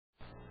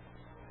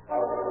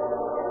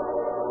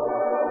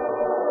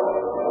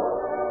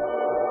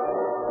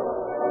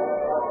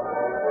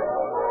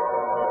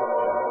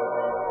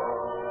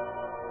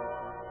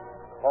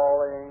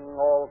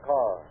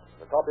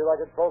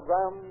copyrighted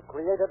program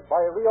created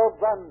by Rio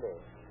Grande.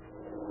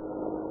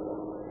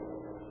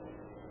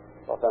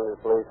 Los Angeles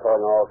Police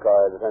calling all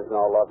cars. Attention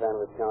all Los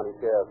Angeles County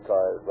Sheriff's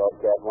cars.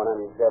 Broadcast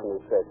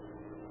 176.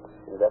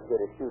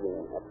 Investigated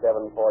shooting at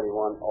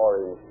 741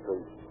 Orange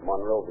Street,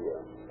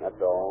 Monrovia.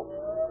 That's all.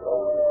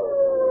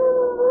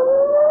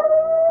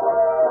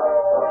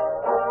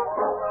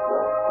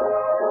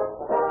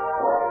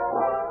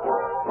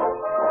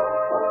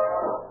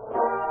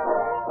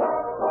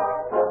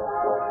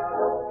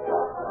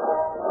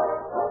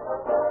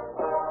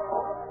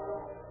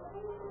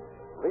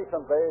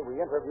 Recently,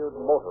 we interviewed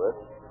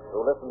motorists who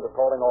listened to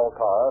Calling All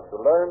Cars to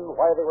learn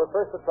why they were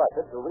first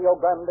attracted to Rio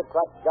Grande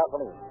cracked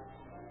gasoline.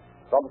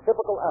 Some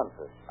typical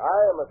answers. I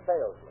am a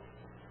salesman.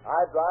 I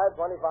drive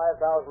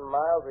 25,000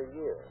 miles a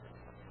year.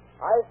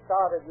 I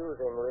started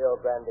using Rio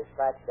Grande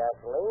cracked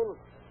gasoline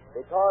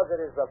because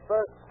it is the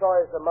first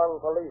choice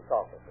among police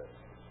officers.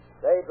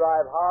 They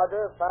drive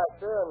harder,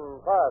 faster, and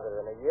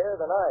farther in a year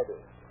than I do.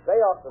 They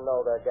ought to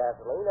know their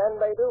gasoline, and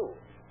they do.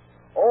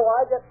 Oh,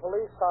 I get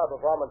police car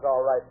performance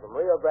all right from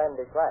Rio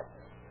Grande cracked.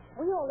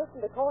 We all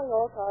listened to Calling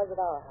All Cars at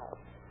our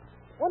house.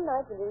 One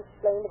night when you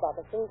explained about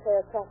the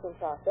Sinclair cracking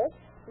process,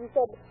 you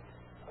said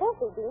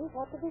coffee beans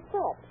have to be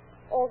cracked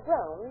or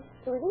ground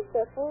to release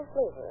their full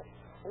flavor.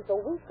 And so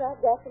we crack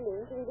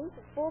gasoline to release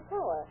its full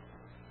power.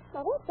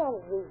 Now, that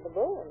sounds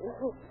reasonable,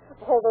 and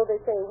although they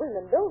say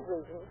women don't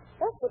reason,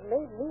 that's what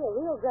made me a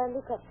Rio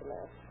Grande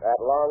customer. That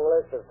long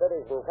list of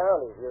cities and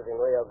counties using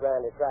Rio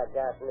Grande cracked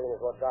gasoline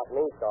is what got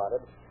me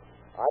started.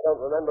 I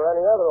don't remember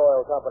any other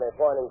oil company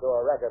pointing to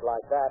a record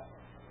like that.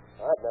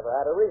 I've never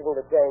had a reason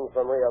to change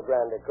from Rio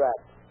Grande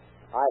cracked.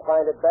 I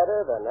find it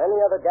better than any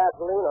other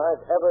gasoline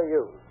I've ever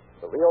used.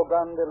 The Rio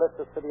Grande list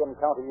of city and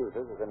county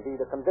users is indeed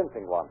a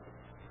convincing one.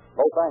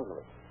 Los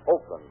Angeles,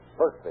 Oakland,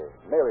 Berkeley,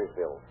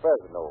 Marysville,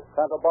 Fresno,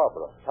 Santa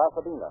Barbara,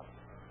 Pasadena,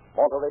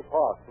 Monterey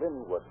Park,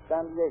 Linwood,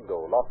 San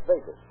Diego, Las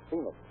Vegas,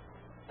 Phoenix,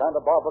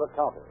 Santa Barbara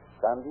County,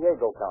 San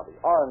Diego County,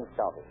 Orange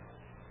County,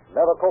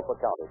 Maricopa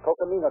County,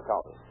 Coconina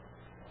County,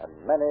 and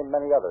many,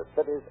 many other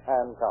cities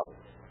and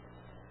counties.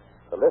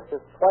 The list is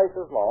twice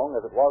as long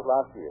as it was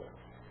last year.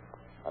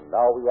 And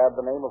now we add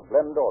the name of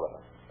Glendora,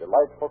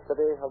 delightful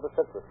city of the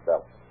Citrus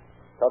Belt,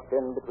 tucked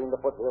in between the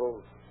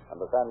foothills and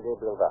the San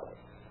Gabriel Valley.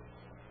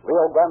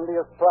 Rio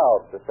Grande is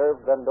proud to serve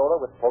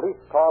Glendora with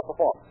police car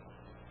performance.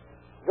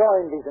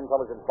 Join these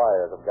intelligent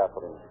buyers of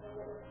gasoline,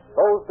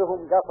 those to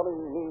whom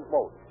gasoline means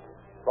most.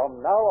 From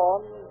now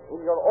on,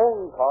 in your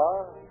own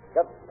car,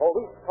 get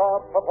police car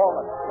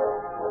performance.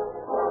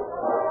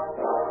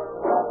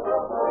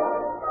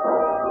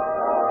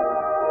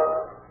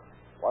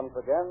 Once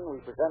again, we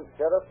present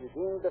Sheriff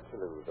Eugene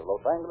Dipsalude of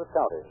Los Angeles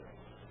County.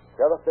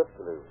 Sheriff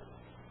Dipsalude.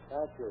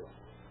 Thank you.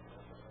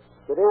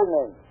 Good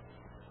evening.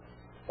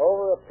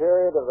 Over a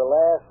period of the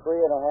last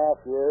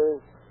 3.5 years,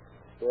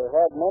 we have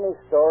had many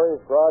stories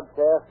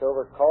broadcast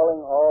over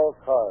Calling All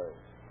Cars.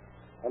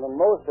 And in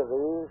most of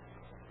these,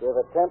 we have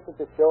attempted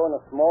to show in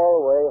a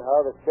small way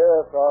how the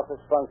sheriff's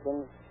office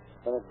functions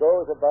when it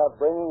goes about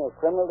bringing a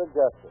criminal to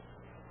justice.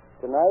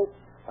 Tonight,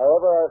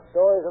 however, our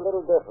story is a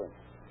little different.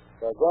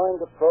 We're going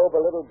to probe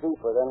a little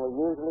deeper than we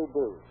usually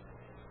do.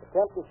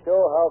 Attempt to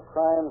show how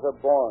crimes are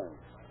born.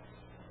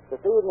 This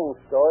evening's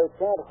story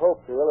can't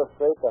hope to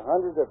illustrate the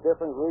hundreds of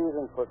different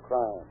reasons for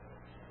crime,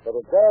 but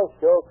it does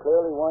show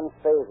clearly one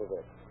phase of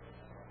it.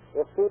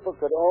 If people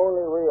could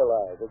only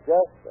realize that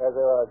just as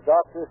there are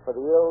doctors for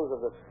the ills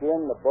of the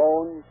skin, the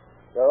bones,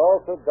 there are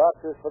also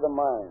doctors for the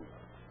mind.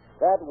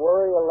 That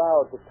worry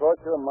allowed to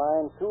torture a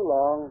mind too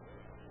long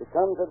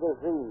becomes a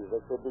disease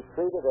that should be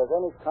treated as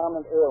any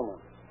common ailment,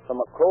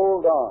 from a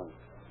cold on.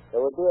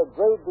 There would be a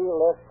great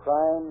deal less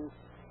crime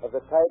of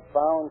the type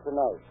found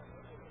tonight.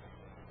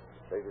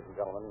 Ladies and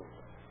gentlemen,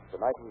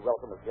 tonight we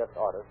welcome as guest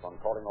artist on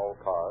Calling All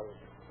Cars,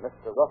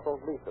 Mr. Russell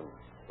Gleason,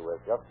 who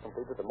has just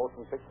completed the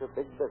motion picture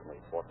Big Business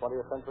for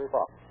 20th Century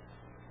Fox.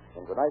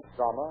 In tonight's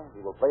drama, he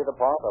will play the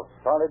part of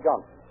Charlie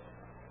Johnson.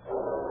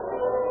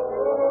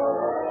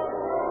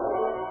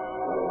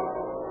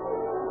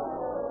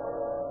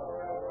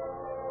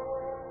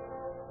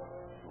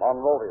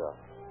 Monrovia,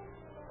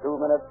 2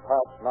 minutes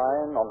past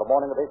 9 on the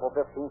morning of April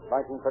 15th,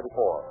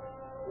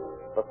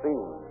 1934. The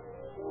scene,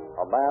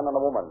 a man and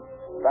a woman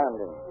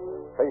standing,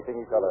 facing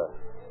each other,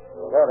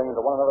 staring into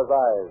one another's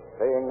eyes,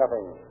 saying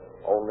nothing,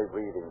 only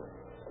breathing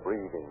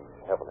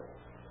heavily.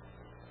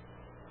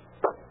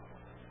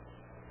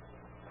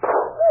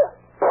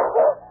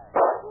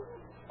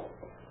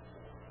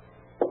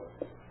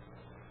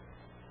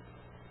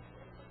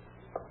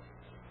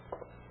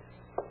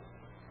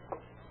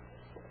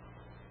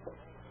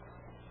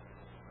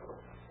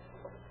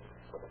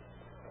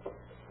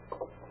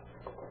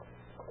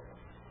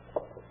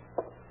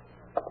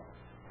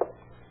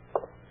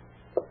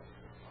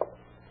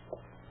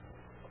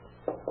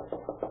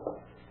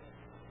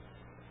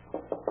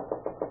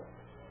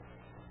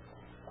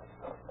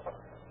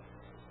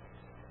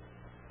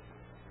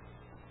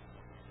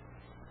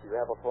 You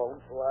have a phone?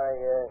 Why,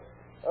 yeah.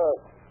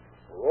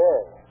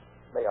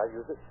 May I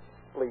use it,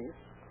 please?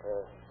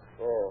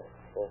 Yeah.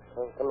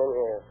 Come in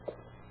here.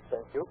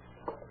 Thank you.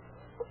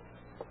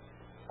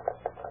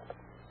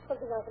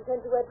 Something I can tell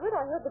you, Edward.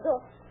 I heard the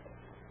door.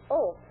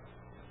 Oh.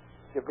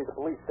 Give me the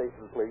police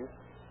station, please.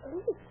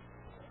 Police?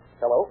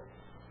 Hello?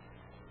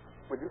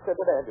 Will you send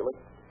an ambulance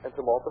and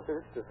some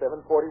officers to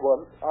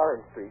 741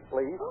 Orange Street,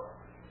 please?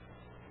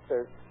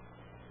 There's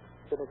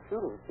been a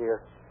shooting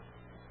here.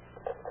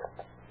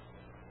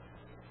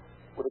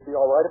 Would it be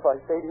all right if I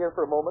stayed here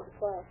for a moment?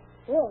 Why,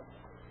 yes.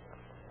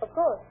 Of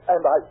course.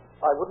 And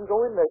I wouldn't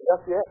go in there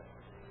just yet.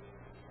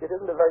 It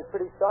isn't a very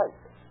pretty sight.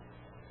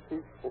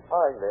 People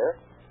lying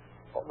there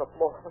on the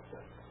floor.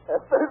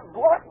 And there's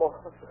blood.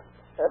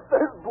 And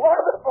there's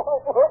blood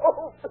all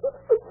over.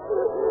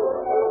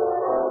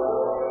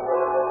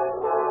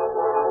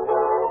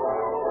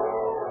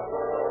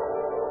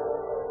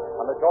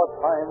 And a short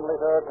time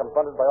later,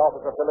 confronted by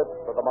Officer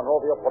Phillips of the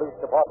Monrovia Police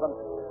Department,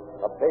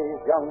 a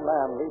dazed young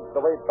man leads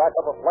the way back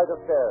up a flight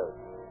of stairs,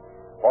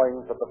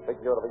 points at the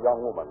figure of a young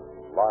woman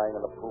lying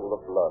in a pool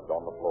of blood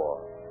on the floor.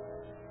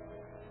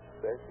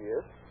 There she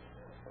is.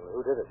 Well,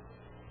 who did it?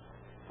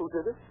 Who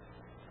did it?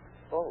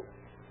 Oh,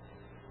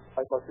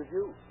 I thought it was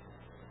you.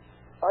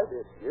 I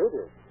did. You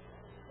did?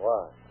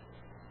 Why?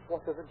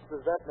 What difference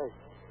does that make?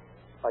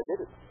 I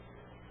did it.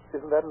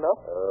 Isn't that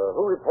enough?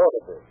 Who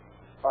reported this?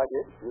 I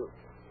did.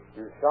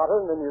 You shot her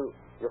and then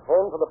you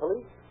phoned for the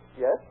police?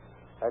 Yes.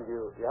 And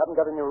you haven't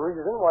got any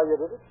reason why you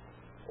did it?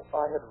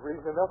 I had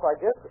reason enough, I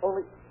guess,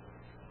 only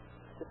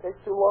it takes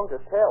too long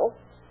to tell.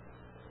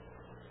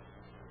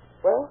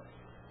 Well,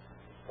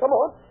 come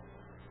on.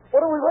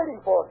 What are we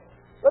waiting for?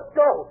 Let's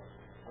go.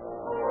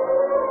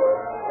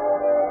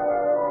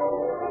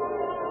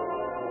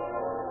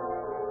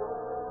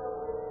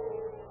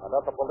 And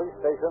at the police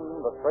station,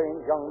 the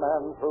strange young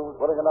man proves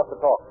willing enough to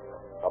talk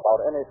about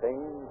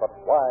anything but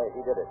why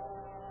he did it.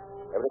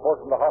 Every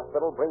report from the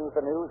hospital brings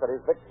the news that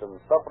his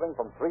victim, suffering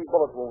from 3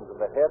 bullet wounds in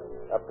the head,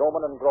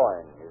 abdomen, and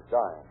groin, is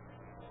dying.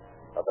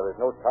 But there is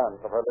no chance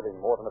of her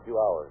living more than a few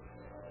hours.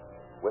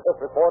 With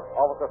this report,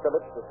 Officer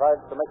Phillips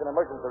decides to make an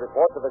emergency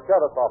report to the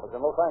sheriff's office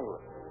in Los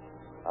Angeles.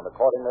 And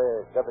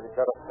accordingly, Deputy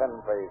Sheriff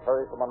Penpraise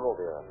hurries to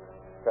Monrovia,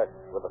 checks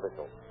with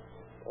officials.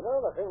 You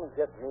know, the thing that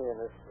gets me in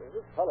this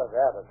fellow's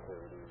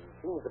attitude.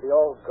 He seems to be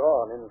all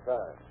gone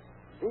inside.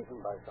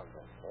 Beaten by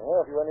something. Well,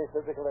 have you any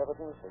physical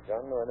evidence, a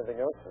gun or anything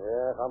else?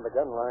 Yeah, I found the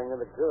gun lying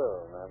in the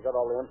girl. And I've got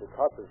all the empty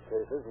cartridge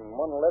cases and 1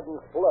 leaden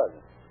slug.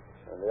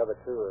 And the other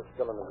 2 are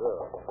still in the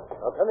girl.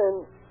 Now, come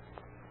in.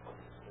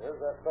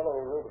 Here's that fellow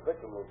who knew the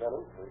victim,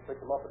 Lieutenant. We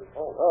picked him up at his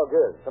home. Oh,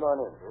 good. Come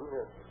on in.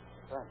 Here.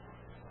 Thanks.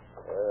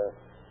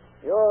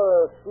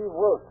 You're Steve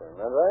Wilson,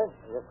 is that right?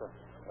 Yes, sir.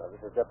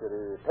 This is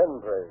Deputy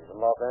Penpraise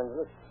from Los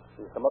Angeles.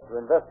 He's come up to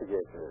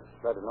investigate this.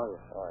 Glad to know you.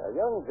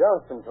 Young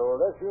Johnston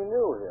told us you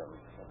knew him.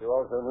 You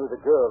also knew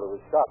the girl who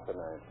was shot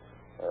tonight.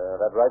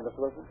 That right,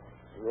 Mr. Wilson?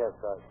 Yes,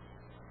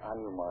 I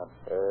knew Maud.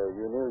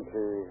 You knew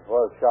she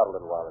was shot a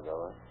little while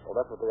ago, huh? Well,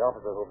 that's what the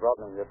officer who brought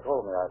me here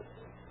told me. I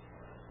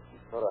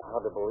sort of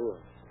hardly believe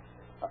it.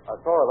 I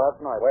saw her last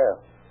night. Where?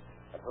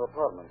 At her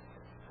apartment.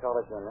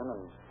 Charlie came in,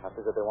 and I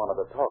figured they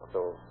wanted to talk,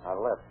 so I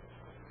left.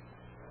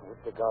 I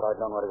wish to God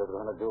I'd known what he was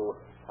going to do.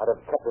 I'd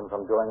have kept him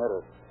from doing it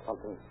or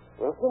something.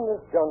 Wilson,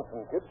 this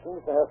Johnson kid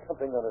seems to have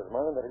something on his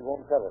mind that he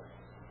won't tell us.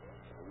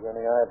 Have you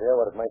any idea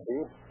what it might be?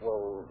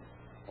 Well,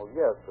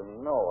 yes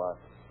and no.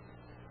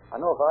 I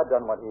know if I'd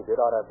done what he did,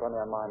 I'd have plenty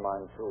on my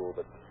mind, too,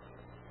 but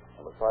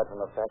aside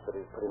from the fact that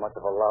he's pretty much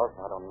of a louse,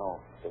 I don't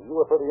know. So you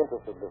were pretty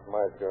interested in this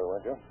Myers girl,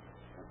 weren't you?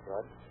 That's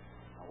right.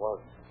 I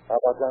was. How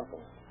about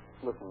Johnson?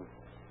 Listen,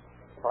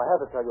 if I have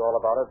to tell you all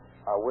about it,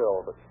 I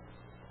will, but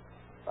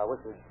I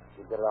wish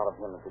you'd get it out of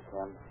him if you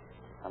can.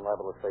 I'm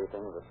liable to say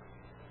things that,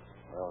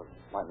 well,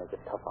 might make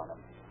it tough on him.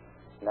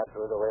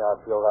 Naturally, the way I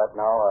feel right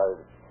now,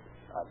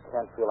 I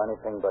can't feel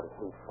anything but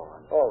hate for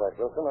him. All right,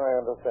 Wilson, I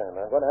understand.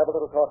 I'm going to have a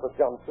little talk with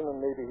Johnson, and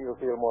maybe he'll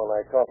feel more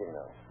like talking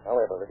now.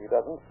 However, if he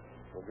doesn't,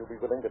 would you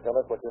be willing to tell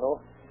us what you know?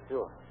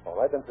 Sure. All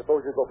right, then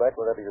suppose you go back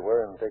wherever you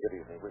were and take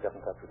it easy. We'll get in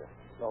touch with you.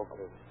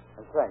 Okay.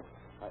 And thanks.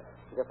 I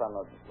guess I'm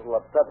a little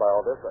upset by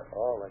all this.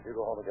 All right, you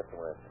go home and get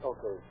some rest.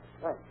 Okay.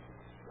 Thanks.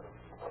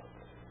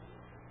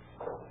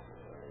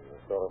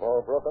 You're sort of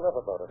all broken up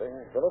about it,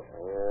 eh, Philip?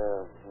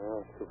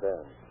 Yeah, too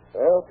bad.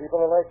 Well,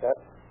 people are like that.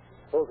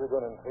 Suppose we go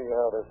in and see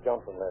how this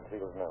Johnson lad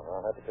feels now.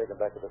 I'll have to take him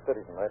back to the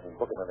city tonight and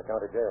book him in the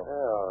county jail.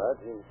 Yeah, all right.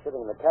 He's sitting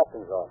in the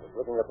captain's office,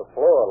 looking at the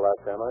floor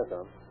last time I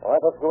saw him. All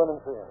right, let's go in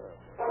and see him.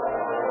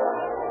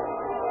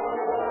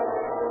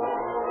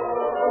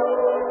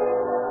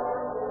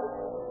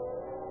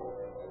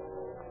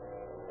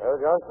 Well,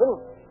 Johnson,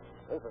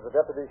 this is the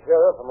deputy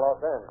sheriff from Los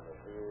Angeles.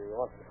 He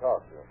wants to talk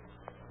to you.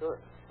 Sure.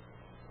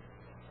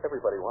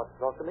 Everybody wants to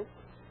talk to me.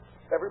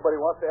 Everybody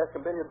wants to ask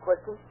a million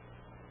questions.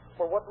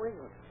 For what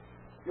reason?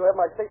 You have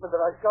my statement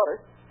that I shot her.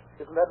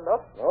 Isn't that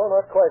enough? No,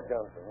 not quite,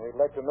 Johnson. We'd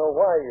like to know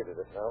why you did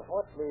it. Now,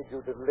 what made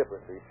you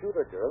deliberately shoot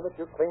a girl that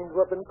you claimed you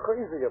have been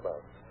crazy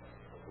about?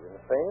 You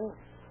insane?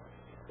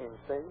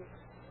 Insane?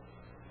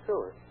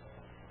 Sure.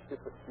 If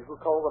you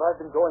recall what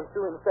I've been going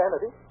through,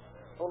 insanity.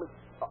 Only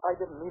I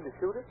didn't mean to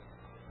shoot her.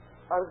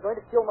 I was going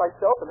to kill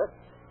myself, and then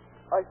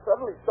I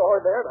suddenly saw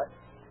her there, and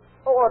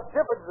Oh, what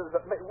difference does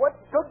it make? What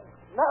good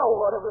now?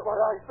 Whatever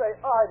I say,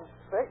 I'm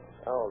sick.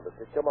 Oh,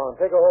 Dicky, come on.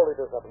 Take a hold of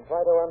yourself and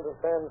try to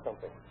understand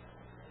something.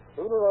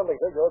 Sooner or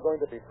later, you're going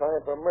to be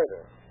tried for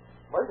murder.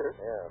 Murder?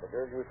 Yeah, the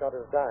girl you shot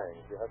is dying.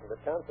 She hasn't a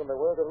chance in the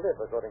world to live,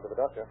 according to the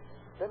doctor.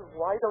 Then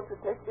why don't you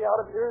take me out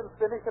of here and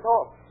finish it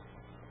off?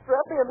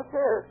 Strap me in the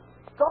chair.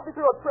 Drop me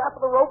through a trap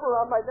with a rope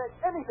around my neck.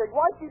 Anything.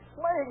 Why keep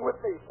playing with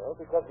me? Well,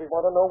 because we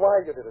want to know why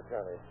you did it,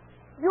 Charlie.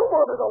 You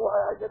want to know why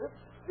I did it.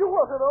 You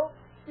want to know.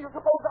 You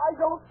suppose I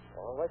don't?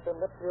 All right, then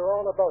let's hear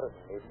all about it.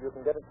 Maybe you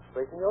can get it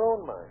straight in your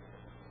own mind.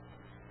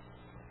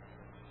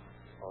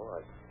 All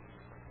right.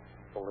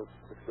 Only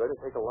it's going to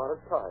take a lot of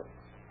time.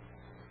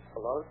 A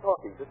lot of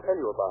talking to tell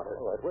you about it.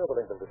 All right, we're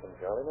willing to listen,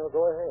 Charlie. Now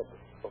go ahead.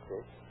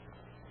 Okay.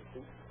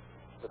 See,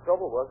 the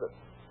trouble was that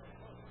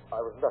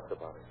I was nuts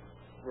about it.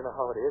 You know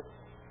how it is.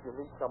 You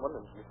meet someone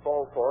and you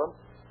fall for him,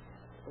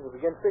 and you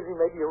begin thinking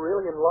maybe you're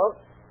really in love.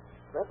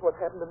 That's what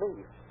happened to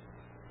me.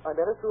 I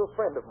met her through a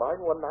friend of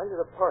mine one night at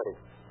a party.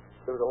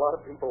 There was a lot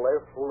of people there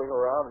fooling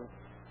around and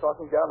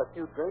talking down a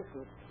few drinks,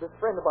 and this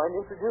friend of mine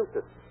introduced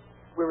us.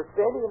 We were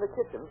standing in the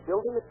kitchen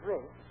building a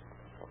drink.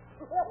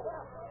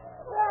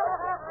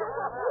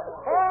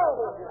 Hey,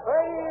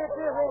 where do you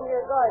two think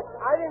you're going?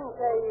 I didn't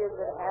say you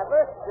could have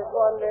her. Just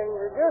wanted to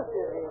introduce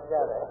you to each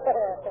other.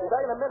 Be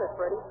back in a minute,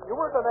 Freddie. You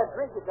work on that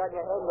drink you got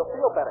in your hand, you'll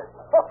feel better.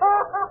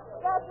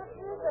 That's what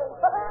you think.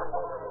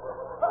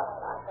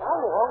 How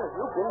long have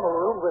you been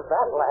marooned with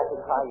that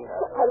laughing hyena?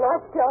 I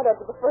lost count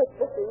after the first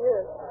 50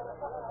 years.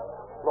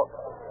 Look,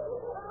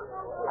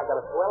 I got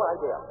a swell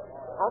idea.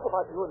 How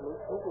about you and me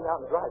sneaking out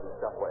and driving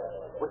somewhere?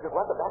 We could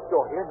run the back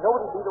door here,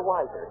 nobody'd be the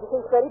wiser. You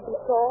think Freddie'd be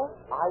sore?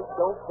 I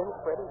don't think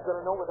Freddie's going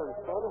to know whether he's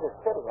standing or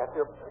sitting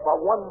after about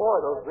one more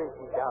of those drinks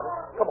he's down.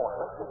 Come on,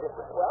 let's be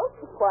different. Well,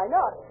 why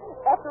not?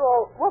 After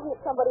all, wasn't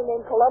it somebody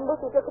named Columbus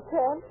who took a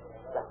chance?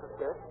 That's the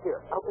spirit. Here,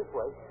 out this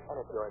way. And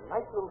if you're a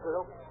nice little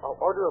girl, I'll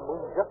order a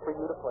moon just for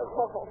you to play with.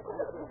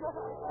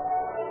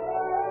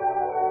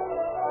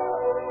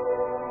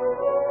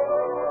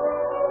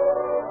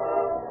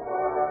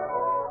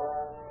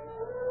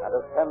 And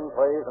as Ken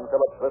plays and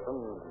Phillips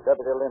listens,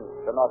 Deputy Lynch,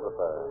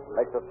 stenographer,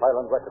 makes a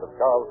silent record of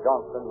Charles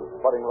Johnston's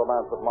budding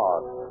romance with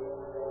Marge.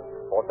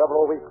 For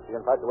several weeks, the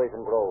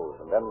infatuation grows,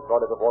 and then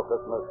shortly before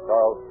Christmas,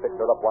 Charles picks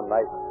her up one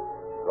night,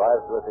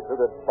 drives to a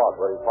secluded spot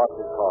where he parks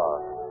his car,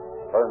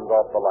 turns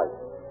off the lights.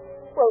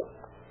 Well,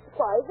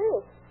 why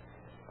this?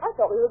 I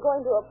thought we were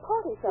going to a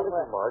party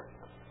somewhere. Listen, Marge,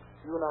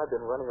 you and I have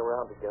been running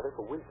around together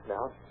for weeks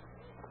now.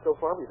 So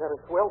far, we've had a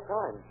swell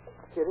time,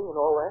 kidding and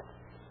all that.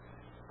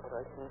 But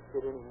I can't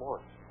kid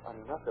anymore. I'm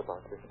nuts about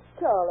this.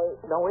 Charlie.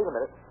 Now, wait a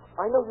minute.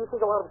 I know you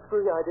think a lot of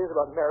screwy ideas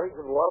about marriage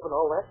and love and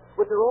all that,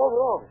 but they're all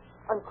wrong.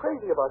 I'm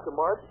crazy about you,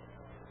 Marge.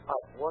 I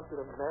want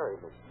you to marry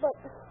me. But,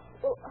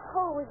 well,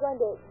 how are we going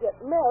to get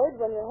married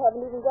when you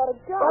haven't even got a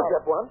job? I'll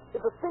get one.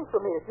 It's a thing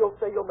for me if you'll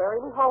say you'll marry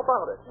me. How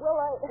about it? Well,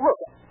 Look,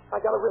 I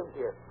got a ring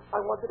here.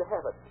 I want you to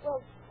have it. Well,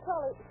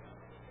 Charlie,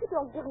 you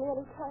don't give me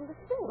any time to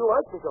think. You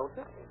like me, don't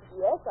you?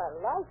 Yes, I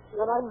like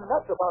you. Then I'm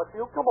nuts about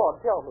you. Come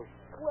on, tell me.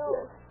 Well,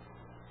 Yes.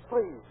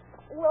 Please.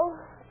 well,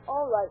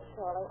 all right,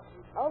 Charlie.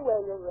 I'll wear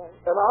your ring.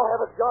 And I'll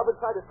have a job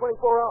inside of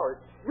 24 hours.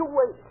 You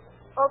wait.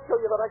 I'll show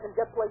you that I can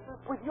get places.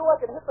 With you, I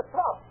can hit the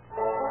top.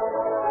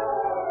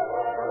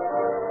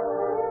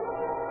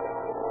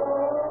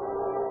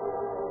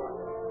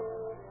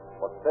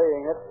 But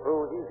saying it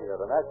proves easier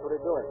than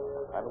actually doing,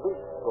 and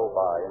weeks go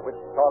by in which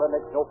Charlie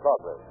makes no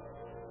progress.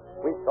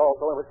 Weeks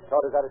also in which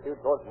Charlie's attitude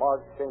towards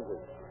Marge changes,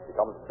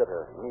 becomes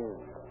bitter, mean.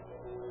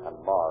 And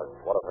Marge,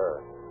 what of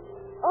her?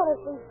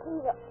 Honestly,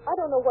 Steve, I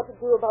don't know what to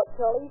do about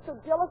Charlie. He's so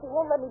jealous he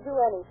won't let me do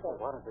anything.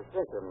 Why don't you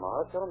take him,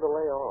 Marge? Tell him to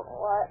lay off.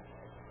 Oh,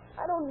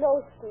 I don't know,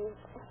 Steve.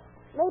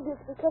 Maybe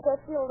it's because I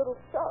feel a little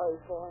sorry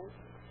for him.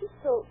 He's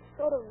so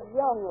sort of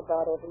young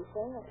about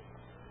everything.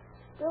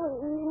 Really,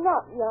 he's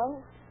not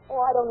young.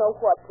 Oh, I don't know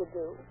what to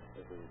do.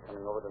 Is he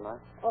coming over tonight?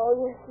 Oh,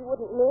 yes, he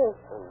wouldn't miss.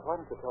 Why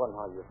don't you tell him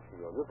how you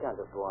feel? You can't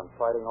just go on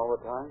fighting all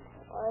the time.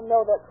 I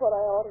know that's what I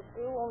ought to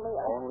do, only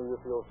Only you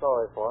feel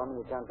sorry for him and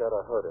you can't bear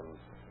to hurt him.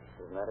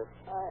 Isn't that it?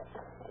 I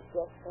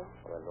guess so.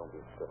 Well, don't be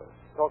silly.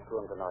 Talk to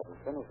him tonight and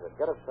finish it.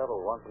 Get it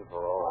settled once and for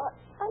all.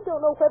 I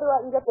don't know whether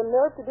I can get the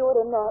nerve to do it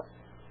or not,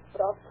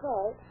 but I'll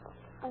try.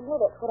 I know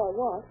that's what I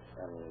want.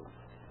 And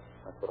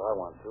that's what I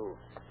want, too.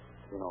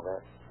 You know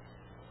that.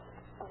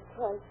 I'll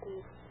try,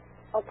 Steve.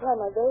 I'll try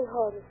my very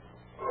hardest.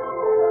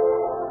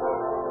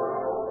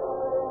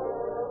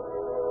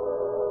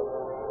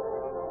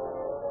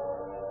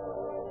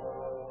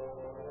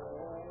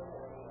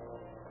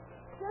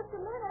 Just a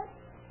minute.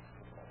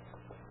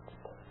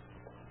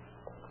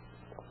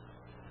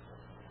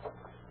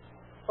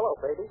 Hello,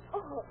 baby.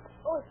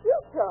 Oh, it's you,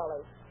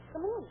 Charlie.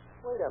 Come in.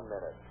 Wait a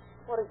minute.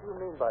 What did you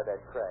mean by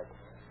that crack?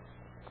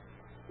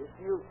 It's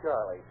you,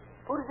 Charlie.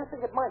 Who did you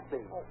think it might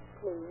be? Oh,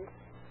 please.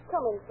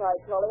 Come inside,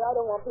 Charlie. I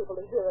don't want people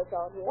to hear us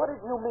out here. What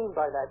did you mean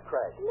by that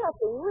crack?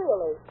 Nothing,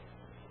 really.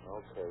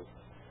 Okay.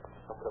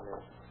 I'll come in.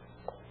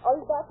 I'll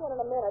be back in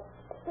a minute.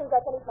 As soon as I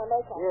finish my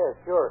makeup. Yeah,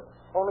 sure.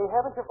 Only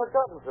haven't you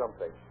forgotten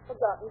something?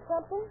 Forgotten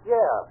something?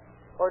 Yeah.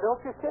 Or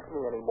don't you kiss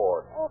me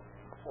anymore? Oh,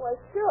 well,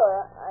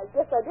 sure. I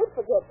guess I did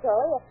forget,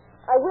 Charlie.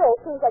 I will as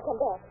soon as I come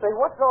back. Say,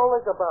 what's all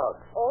this about?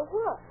 Oh,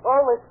 what?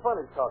 All this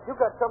funny talk. You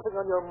got something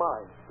on your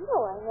mind.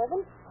 No, I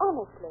haven't.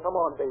 Honestly. Come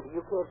on, baby.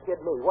 You can't kid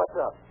me. What's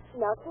up?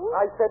 Nothing?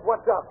 I said,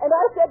 what's up? And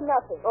I said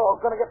nothing. Oh,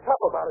 I'm going to get tough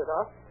about it,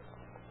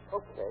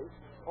 huh? Okay.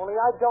 Only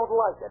I don't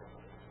like it.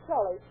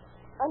 Charlie,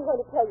 I'm going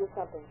to tell you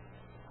something.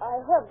 I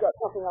have got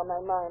something on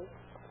my mind.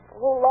 A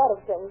whole lot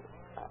of things.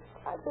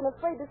 I've been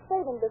afraid to say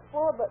them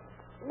before, but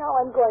now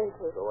I'm going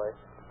to. Go away.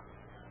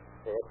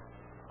 Yes,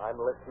 I'm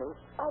listening.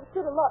 I've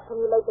stood a lot from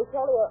you lately,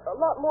 Charlie, a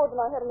lot more than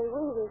I had any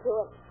reason to.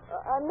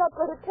 I'm not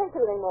going to take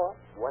it anymore.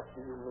 What do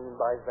you mean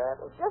by that?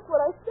 Just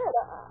what I said.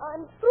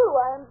 I'm through.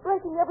 I'm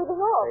breaking everything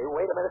off. Hey,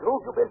 wait a minute.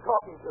 Who've you been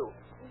talking to?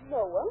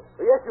 No one.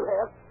 Yes, you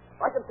have.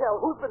 I can tell.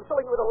 Who's been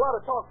filling you with a lot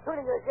of talk,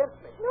 turning it against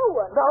me? No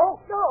one. No?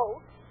 No.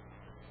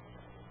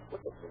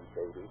 Look at me,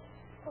 baby.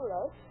 All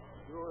right.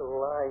 You're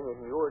lying in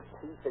your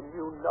teeth, and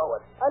you know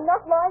it. I'm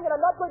not lying, and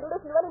I'm not going to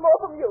listen to any more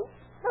from you.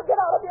 Now get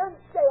out of here and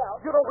stay out.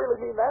 You don't really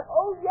mean that?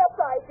 Oh, yes,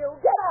 I do.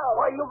 Get out.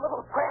 Why, you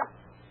little tramp!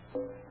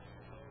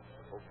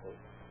 Okay.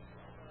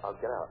 I'll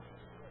get out.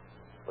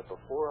 But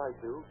before I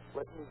do,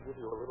 let me give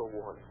you a little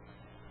warning.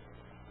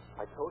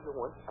 I told you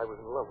once I was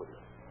in love with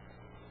you.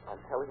 I'm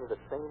telling you the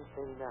same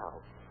thing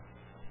now.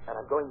 And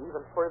I'm going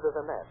even further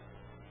than that.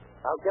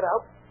 I'll get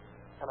out,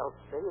 and I'll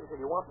stay until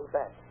you want me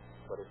back.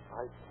 But if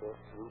I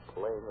catch you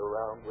playing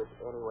around with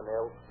anyone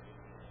else,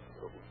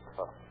 it'll be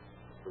tough.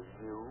 For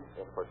you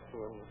and for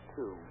him,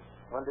 too.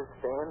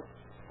 Understand?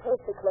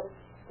 Perfectly.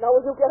 Now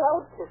will you get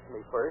out? Kiss me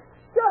first.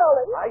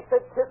 Charlie. I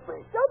said kiss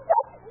me. Don't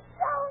touch me.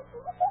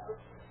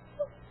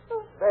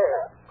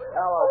 There.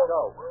 Now I'll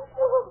go.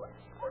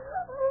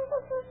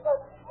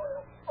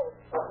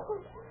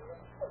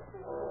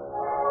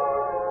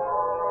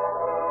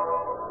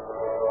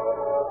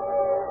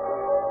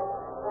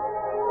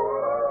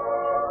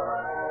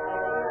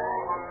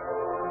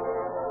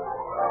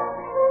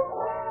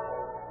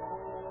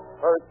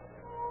 Hurt,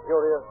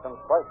 furious, and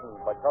frightened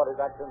by Charlie's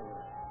actions,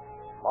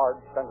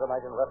 Marge spends the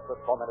night in restless,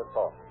 tormented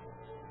thought.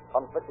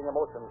 Conflicting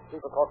emotions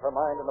sweep across her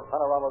mind in the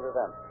panorama of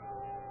events.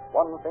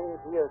 One thing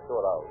she is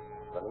sure of,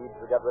 the need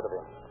to get rid of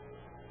him.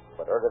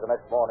 But early the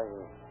next morning,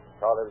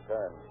 Charlie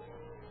returns.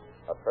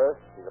 At first,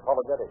 he's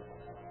apologetic.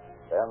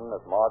 Then,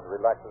 as Marge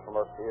relaxes from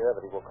her fear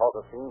that he will cause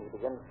a scene, he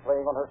begins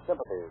playing on her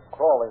sympathies,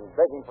 crawling,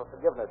 begging for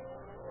forgiveness.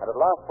 And at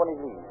last, when he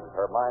leaves,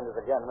 her mind is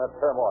again in a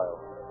turmoil.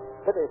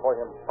 Pity for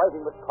him,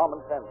 fighting with common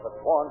sense that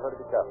warns her to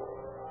be careful.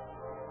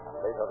 And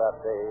later that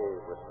day,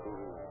 with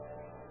Steve.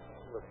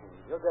 Listen,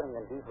 you're getting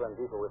in deeper and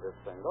deeper with this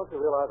thing. Don't you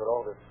realize that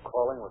all this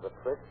calling was a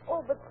trick?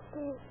 Oh, but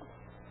Steve,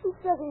 he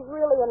says he's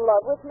really in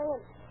love with me,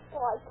 and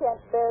I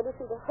can't bear to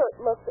see the hurt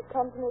look that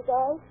comes in his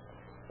eyes.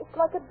 It's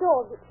like a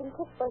dog that's been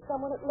kicked by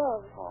someone it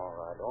loves. All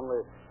right,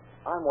 only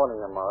I'm warning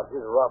you, Marge.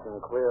 He's rotten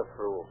clear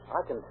through.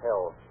 I can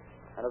tell.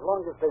 And as long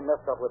as you stay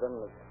messed up with him,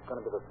 it's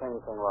going to be the same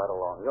thing right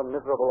along. You're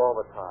miserable all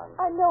the time.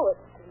 I know it,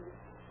 Steve.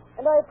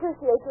 And I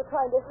appreciate you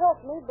trying to help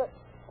me, but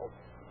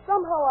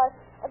somehow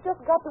I've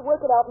just got to work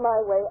it out my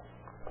way.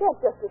 I can't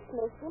just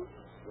dismiss him.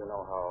 You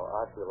know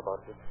how I feel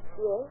about this.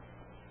 Yes?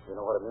 You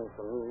know what it means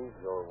to me,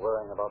 you're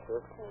worrying about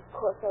this? Of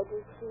course I do,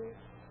 Steve.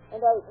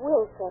 And I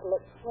will settle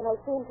it when I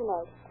see him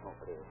tonight.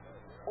 Okay.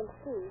 And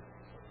Steve,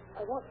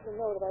 I want you to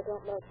know that I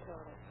don't love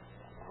Charlie.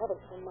 I haven't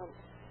for months.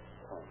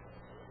 Thanks.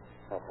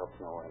 That helps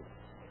no end.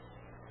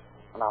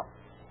 Now,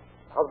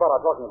 how's about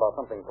our talking about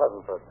something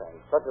pleasant for a change,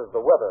 such as the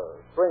weather,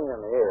 spring in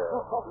the air?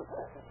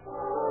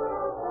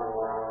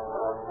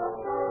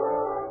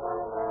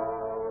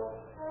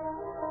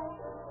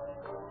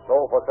 So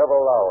for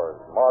several hours,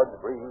 Marge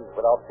breathes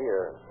without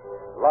fear,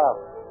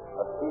 laughs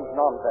at Steve's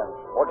nonsense,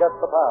 forgets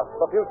the past,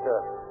 the future,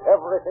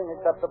 everything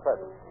except the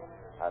present.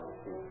 And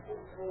Steve,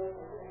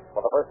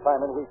 for the first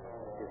time in weeks,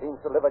 she seems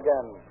to live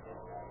again.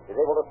 She's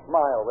able to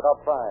smile without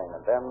trying,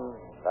 and then,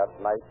 that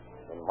night,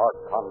 in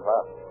marked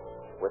contrast,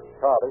 with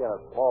Charlie in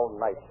a small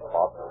night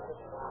spot.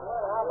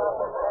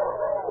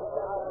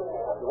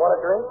 You want a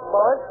drink,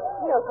 Marge?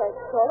 No, thanks,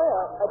 Charlie.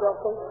 I don't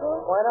think so.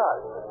 Why not?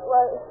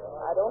 Well,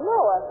 I don't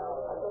know. I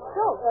just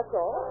don't, that's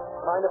all.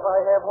 Mind if I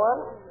have one?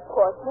 Of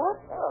course not.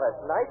 Oh,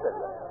 that's nice of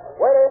you.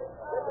 Waiter!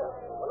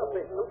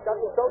 Got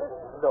any sodas?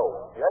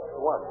 No, just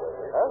one,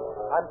 waiter. Huh?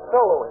 I'm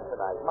soloing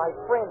tonight. My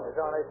friend is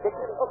on a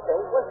ticket. Okay,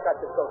 what's got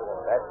your soda?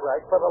 That's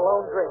right, for the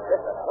lone drink.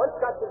 Listen, what's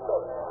got your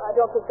soda? I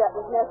don't think that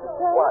was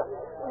necessary. What?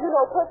 You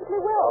know perfectly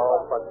well.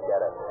 Oh,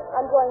 forget it.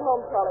 I'm going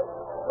home, Charlie.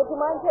 Would you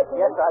mind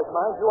taking Yes, me? I'd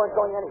mind. You aren't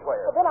going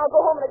anywhere. But then I'll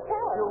go home in a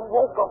cab. You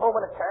won't go home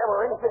in a cab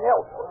or anything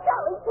else.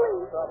 Charlie,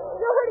 please.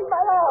 You're hurting my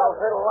I'll arm.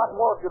 hurt a lot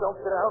more if you don't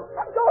sit down.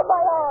 Let go of my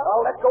arm.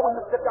 I'll let go when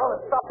you sit down and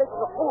stop making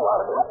a fool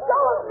out of me. Let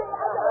go of me.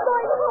 I'm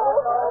going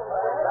home.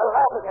 They're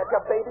laughing at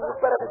you, baby. You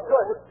better be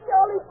good.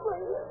 Charlie,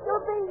 please.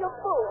 You're being a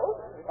fool.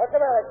 What's the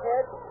matter,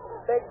 kid?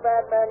 Big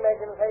bad man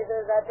making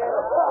faces at you? Hey,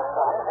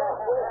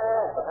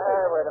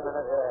 wait a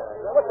minute.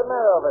 What's the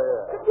matter over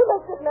here? Could you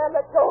make this man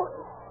let go?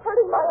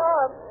 hurting my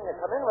arm. Yeah,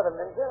 come in with him,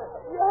 didn't you?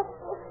 Yes.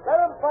 Let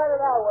him fight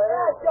it out, will you?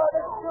 Yeah, sure.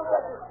 This is too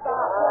good to stop.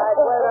 All right,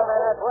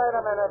 wait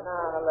a minute.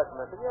 Now, listen,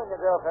 mister. You and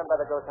your girlfriend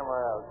better go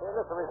somewhere else. This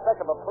is a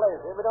respectable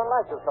place. We don't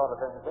like this sort of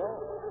thing, see?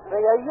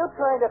 Say, are you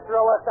trying to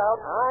throw us out?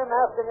 I'm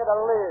asking you to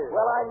leave.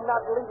 Well, I'm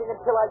not leaving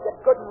until I get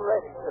good and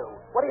ready to.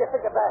 What do you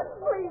think of that?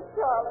 Please,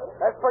 Charlie.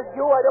 As for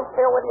you, I don't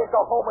care whether you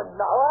go home or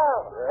not.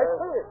 Well, hey,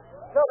 please.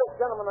 Show this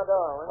gentleman the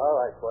door, will you? All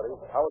right, buddy.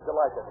 How would you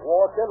like it?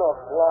 Walk in or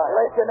fly?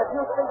 Listen, if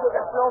you think you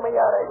can throw me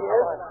out of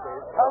here,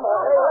 come on.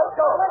 Hey, let's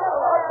go.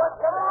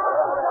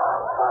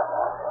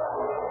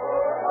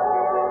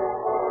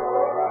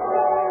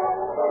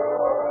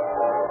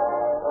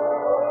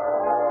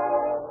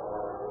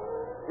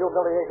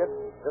 Humiliated,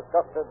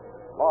 disgusted,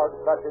 Marge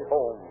crashes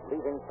home,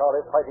 leaving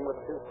Charlie fighting with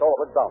the two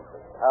stalwart bouncers,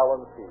 Hal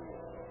and Steve.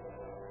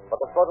 But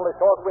the struggle is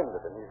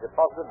short-winded, and he's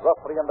deposited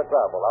roughly in the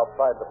gravel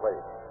outside the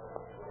place.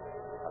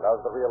 And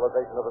as the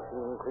realization of the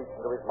scene creeps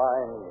into his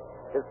mind,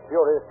 his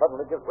fury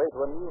suddenly gives way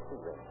to a new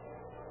feeling.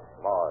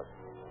 Marge.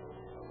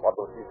 What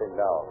will she think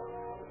now?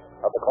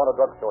 At the corner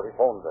drugstore, he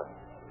phones her.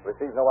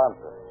 Receives no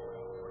answer.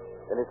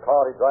 In his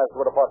car, he drives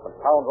to her apartment,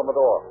 pounds on the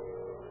door.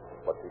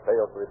 But she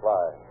fails to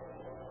reply.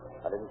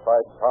 And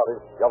inside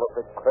Charlie's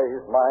jealously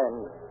crazed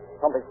mind,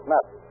 something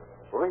snaps.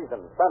 Reason,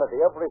 sanity,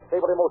 every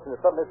stable emotion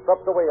is suddenly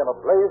swept away in a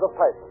blaze of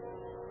passion.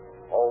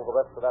 All the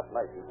rest of that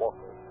night, he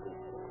walks the streets,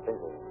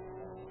 thinking.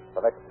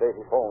 The next day,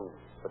 he phones,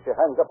 but she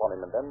hangs up on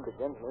him, and then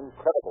begins an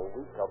incredible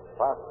week of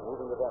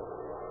fast-moving events.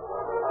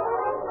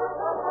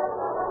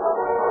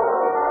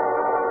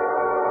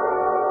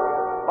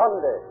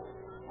 Monday,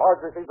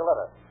 Marge receives a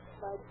letter.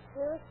 My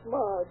dearest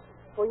Marge,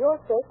 for your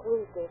sake,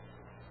 read this.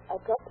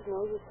 I've got to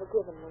know you've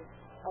forgiven me.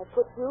 I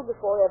put you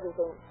before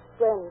everything.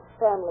 Friends,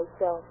 family,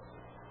 self.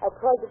 I've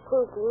tried to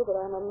prove to you that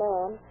I'm a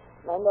man,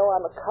 and I know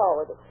I'm a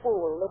coward, a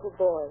fool, a little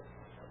boy.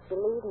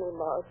 Believe me,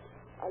 Marge,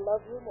 I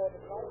love you more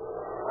than life.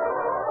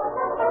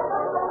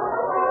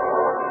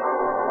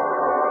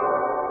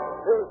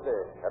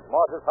 Tuesday, at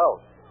Marge's house.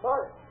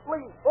 Marge,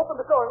 please,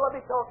 open the door and let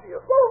me talk to you.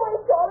 Go away,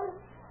 Charlie.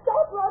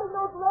 Stop writing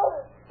those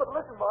letters. But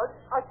listen, Marge,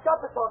 I've got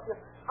to talk to you.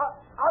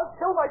 I'll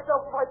kill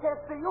myself if I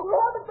can't see you. You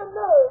haven't the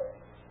nerve.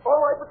 All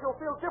right, but you'll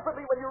feel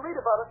differently when you read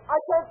about it. I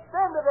can't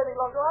stand it any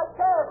longer. I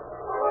can't.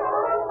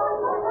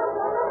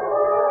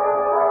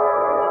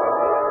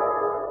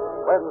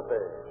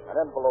 Wednesday, an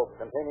envelope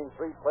containing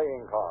 3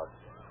 playing cards.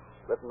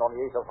 Written on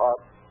the Ace of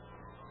Hearts.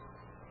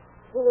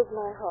 Here is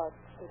my heart.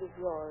 It is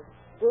yours.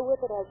 Do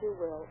with it as you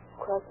will.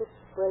 Crush it,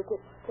 break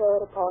it, tear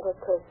it apart, or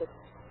curse it.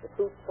 It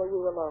beats for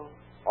you alone.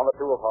 On the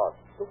 2 of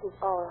Hearts. This is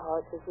our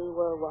hearts as we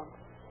were once.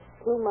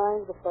 2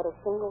 minds with but a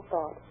single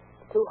thought.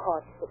 2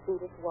 hearts that beat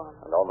as one.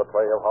 And on the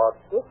Play of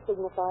Hearts. This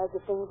signifies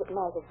the things that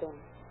might have been.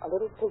 A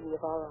little piggy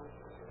of our own.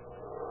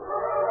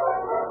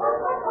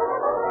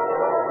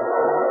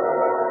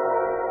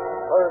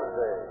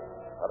 Thursday,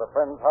 at a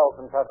friend's house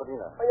in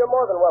Pasadena. Well, you're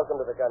more than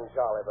welcome to the gun,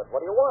 Charlie, but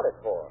what do you want it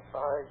for?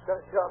 I got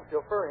a job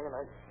chauffeuring, and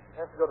I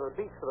have to go to the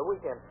beach for the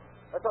weekend.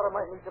 I thought I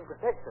might need some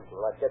protection.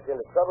 Will that get you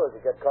into trouble if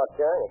you get caught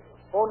carrying it?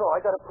 Oh, no,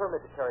 I got a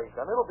permit to carry a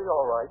gun. It'll be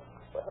all right.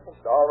 Well,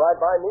 it's all right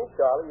by me,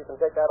 Charlie. You can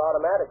take that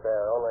automatic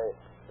there, only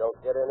don't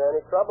get in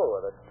any trouble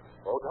with it.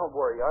 Oh, don't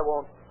worry. I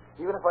won't.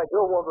 Even if I do,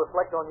 it won't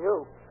reflect on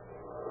you.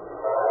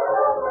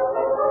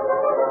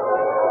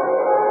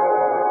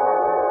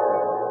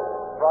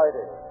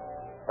 Friday.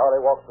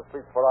 Charlie walks the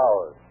streets for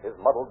hours, his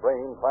muddled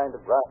brain trying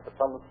to grasp at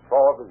some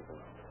straw of reason.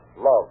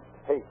 Love,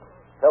 hate,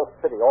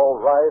 self-pity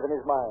all writhe in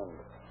his mind,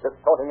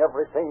 distorting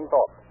every sane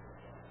thought.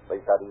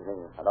 Late that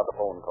evening, another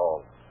phone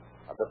call.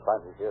 And this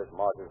time he hears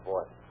Marge's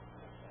voice.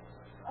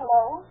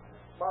 Hello?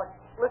 Marge,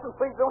 listen,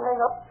 please don't hang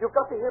up. You've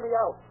got to hear me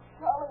out.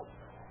 Charlie,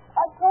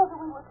 I told you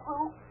we were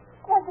through.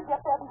 Can't you get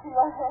that into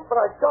your head?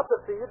 But I've got to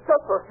see you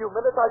just for a few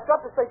minutes. I've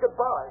got to say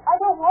goodbye. I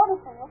don't want to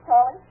see you,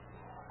 Charlie.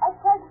 I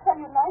tried to tell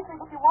you nicely,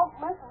 but you won't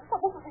listen, so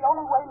this is the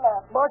only way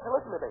left. Marge,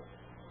 listen to me.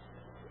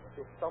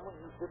 If someone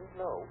you didn't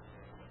know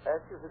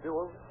asked you to do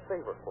a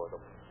favor for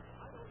them,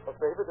 a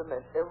favor that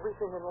meant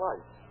everything in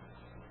life,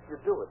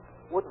 you'd do it,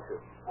 wouldn't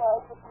you? Why,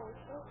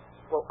 Patricia?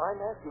 Well,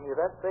 I'm asking you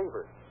that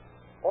favor.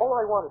 All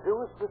I want to do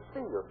is to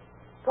see you,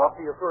 talk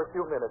to you for a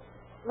few minutes.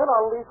 Then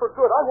I'll leave for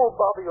good. I won't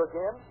bother you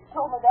again. You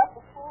told me that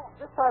before.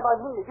 This time I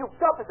mean it. You've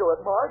got to do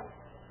it, Marge.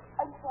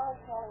 I'm sorry,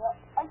 Charlie.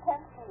 I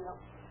can't see you.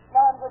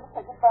 Now I'm going to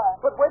say goodbye.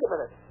 But wait a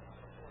minute.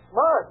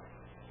 Marge!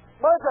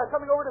 Marge, I'm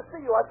coming over to see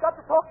you. I've got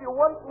to talk to you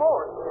once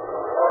more.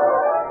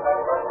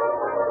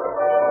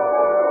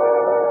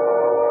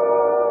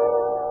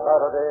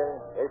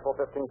 Saturday, April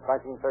 15th,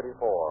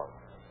 1934,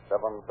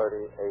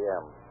 7:30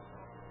 a.m.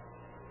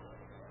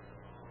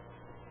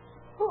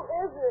 Who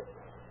is it?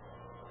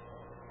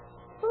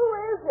 Who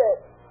is it?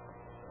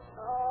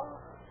 Oh,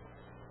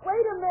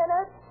 wait a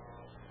minute.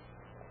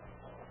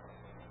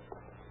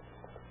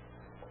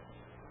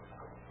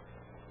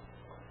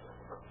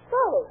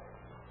 Charlie.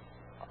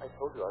 I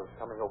told you I was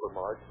coming over,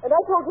 Marge. And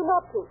I told you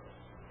not to.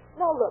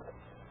 Now look,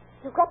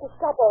 you've got to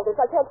stop all this.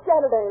 I can't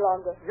stand it any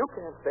longer. You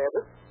can't stand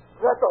it.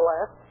 That's the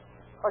last.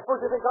 I suppose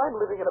you think I'm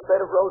living in a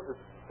bed of roses.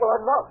 Well,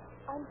 I'm not.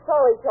 I'm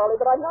sorry, Charlie,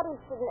 but I'm not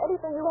interested in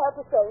anything you have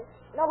to say.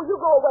 Now, will you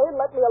go away and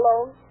let me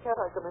alone? Can't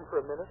I come in for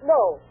a minute?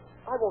 No.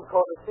 I won't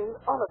cause a scene.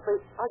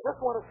 Honestly, I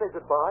just want to say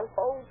goodbye.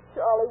 Oh,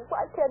 Charlie,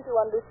 why can't you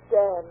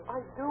understand?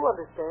 I do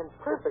understand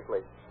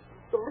perfectly.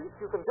 The least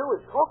you can do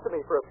is talk to me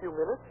for a few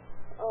minutes.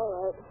 All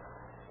right.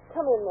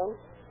 Come in, then.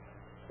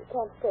 You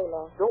can't stay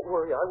long. Don't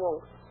worry, I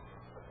won't.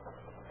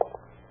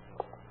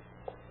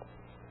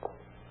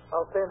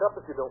 I'll stand up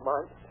if you don't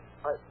mind.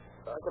 I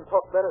can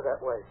talk better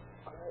that way.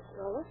 All right,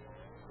 Charlie.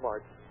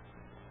 Marge,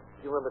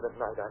 you remember that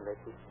night I met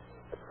you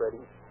at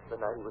Freddy's? The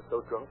night he was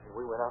so drunk and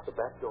we went out the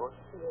back door?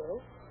 Yes.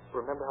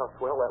 Remember how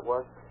swell that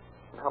was?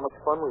 And how much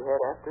fun we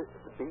had after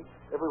at the beach,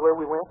 everywhere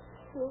we went?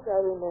 Yes, I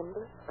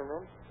remember. And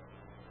then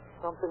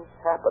something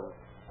happened.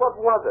 What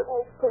was it?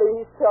 Oh,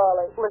 please,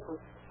 Charlie.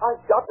 Listen, I've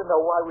got to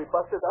know why we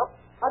busted up.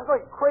 I'm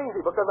going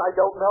crazy because I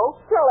don't know.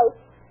 Charlie,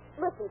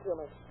 listen to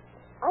me.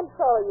 I'm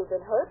sorry you've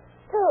been hurt.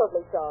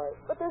 Terribly sorry.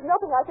 But there's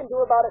nothing I can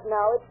do about it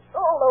now. It's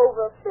all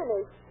over.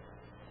 Finished.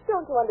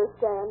 Don't you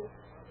understand?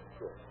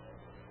 Yes,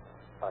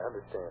 I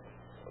understand.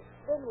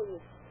 Then will you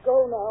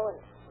go now and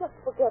just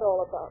forget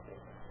all about me?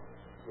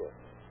 Yes,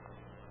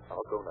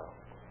 I'll go now.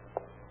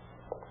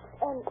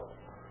 And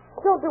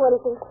don't do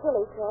anything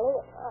silly,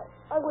 Charlie.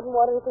 I wouldn't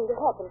want anything to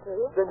happen to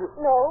you. Then you...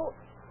 No.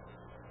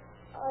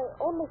 I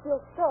only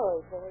feel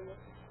sorry for you.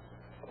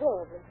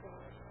 Terribly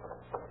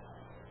sorry.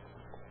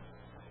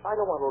 I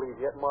don't want to leave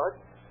yet, Marge.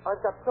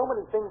 I've got so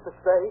many things to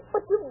say.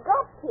 But you've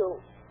got to.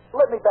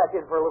 Let me back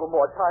in for a little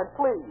more time,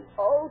 please.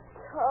 Oh,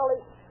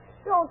 Charlie,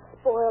 don't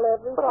spoil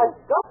everything. But I've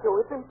got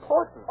to. It's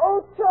important.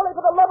 Oh, Charlie,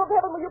 for the love of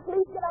heaven, will you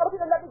please get out of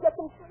here and let me get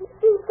some sleep?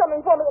 Steve's coming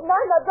for me at 9.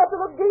 I've got to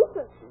look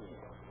decent.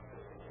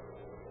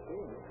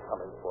 Steve's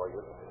coming for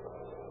you.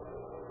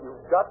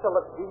 You've got to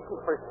look decent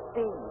for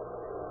Steve.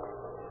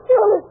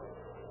 Charlie.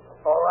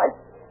 All right.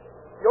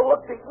 You'll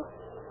look decent.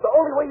 The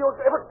only way you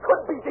ever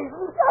could be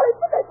decent. Charlie,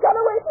 put that gun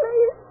away,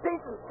 please.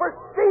 Decent for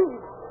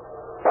Steve.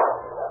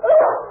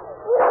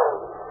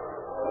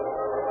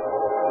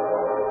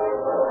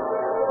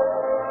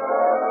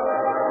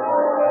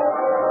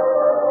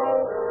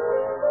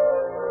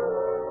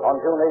 On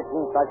June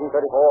 18,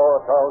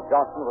 1934, Charles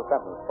Johnson was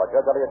sentenced by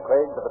Judge Elliott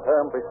Craig to the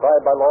term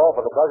prescribed by law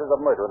for the charges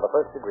of murder in the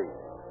first degree.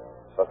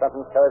 The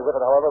sentence carried with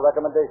it, however,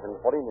 recommendations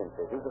for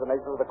leniency due to the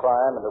nature of the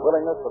crime and the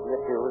willingness of the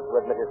accused to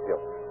admit his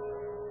guilt.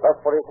 Thus,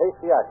 for his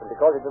hasty action,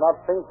 because he did not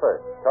think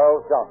first,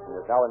 Charles Johnson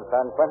is now in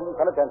San Quentin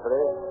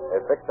Penitentiary, a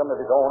victim of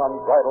his own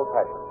unbridled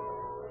passion.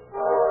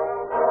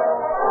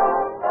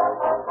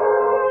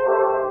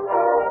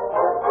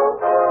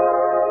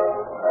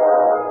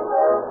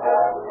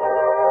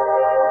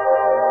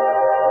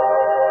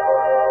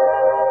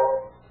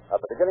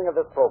 At the beginning of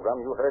this program,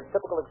 you heard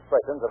typical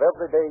expressions of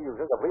everyday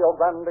users of Rio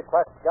Grande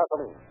cracked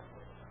gasoline.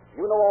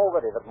 You know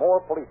already that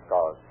more police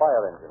cars,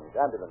 fire engines,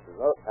 ambulances,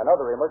 and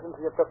other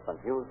emergency equipment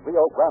use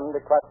Rio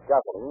Grande cracked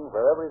gasoline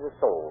wherever it is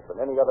sold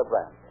than any other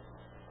brand.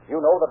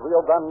 You know that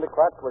Rio Grande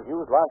cracked was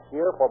used last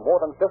year for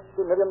more than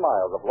 50 million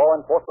miles of law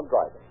enforcement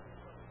driving.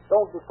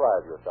 Don't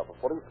deprive yourself of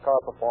police car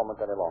performance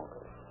any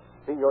longer.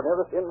 See your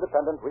nearest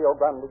independent Rio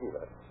Grande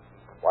dealer.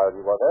 While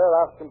you are there,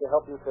 ask him to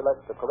help you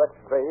select the correct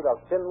grade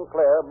of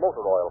Sinclair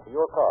motor oil for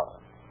your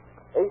car.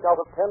 8 out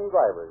of 10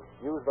 drivers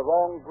use the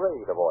wrong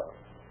grade of oil.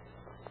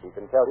 He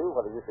can tell you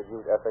whether you should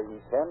use FAE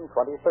 10,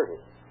 20, 30,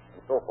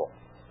 and so forth.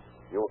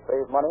 You'll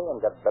save money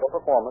and get better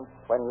performance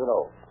when you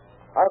know.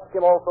 Ask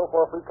him also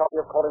for a free copy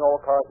of Calling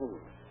All Cars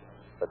News.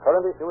 The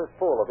current issue is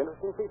full of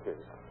interesting features.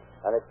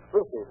 An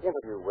exclusive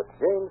interview with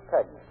James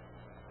Cagney.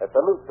 A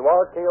salute to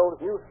RKO's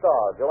new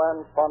star,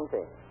 Joanne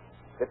Fontaine.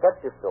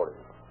 Detective stories.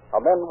 A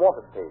men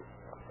wanted case.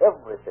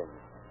 Everything.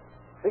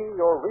 See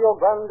your Rio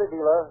Grande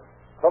dealer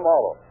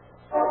tomorrow.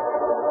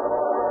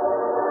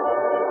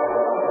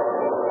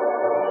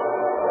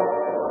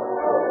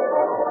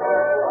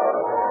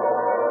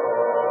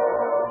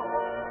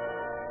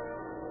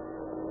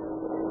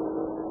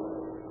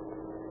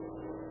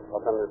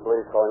 Los Angeles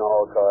Police calling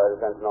all cars,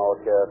 attention all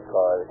sheriff's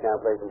cars.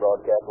 Cancellation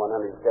broadcast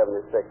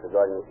 176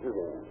 regarding the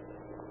shooting.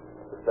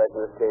 Suspect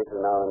in this case is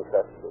now in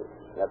custody.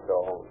 That's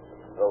all.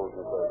 Those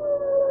in person.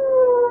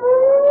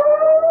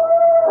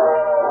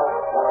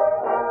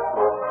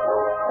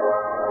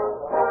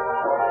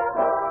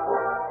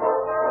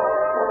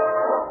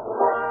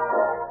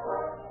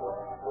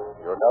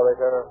 Your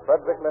narrator,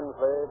 Frederick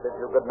Lindsley, bids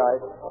you good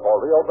night for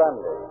Rio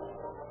Grande.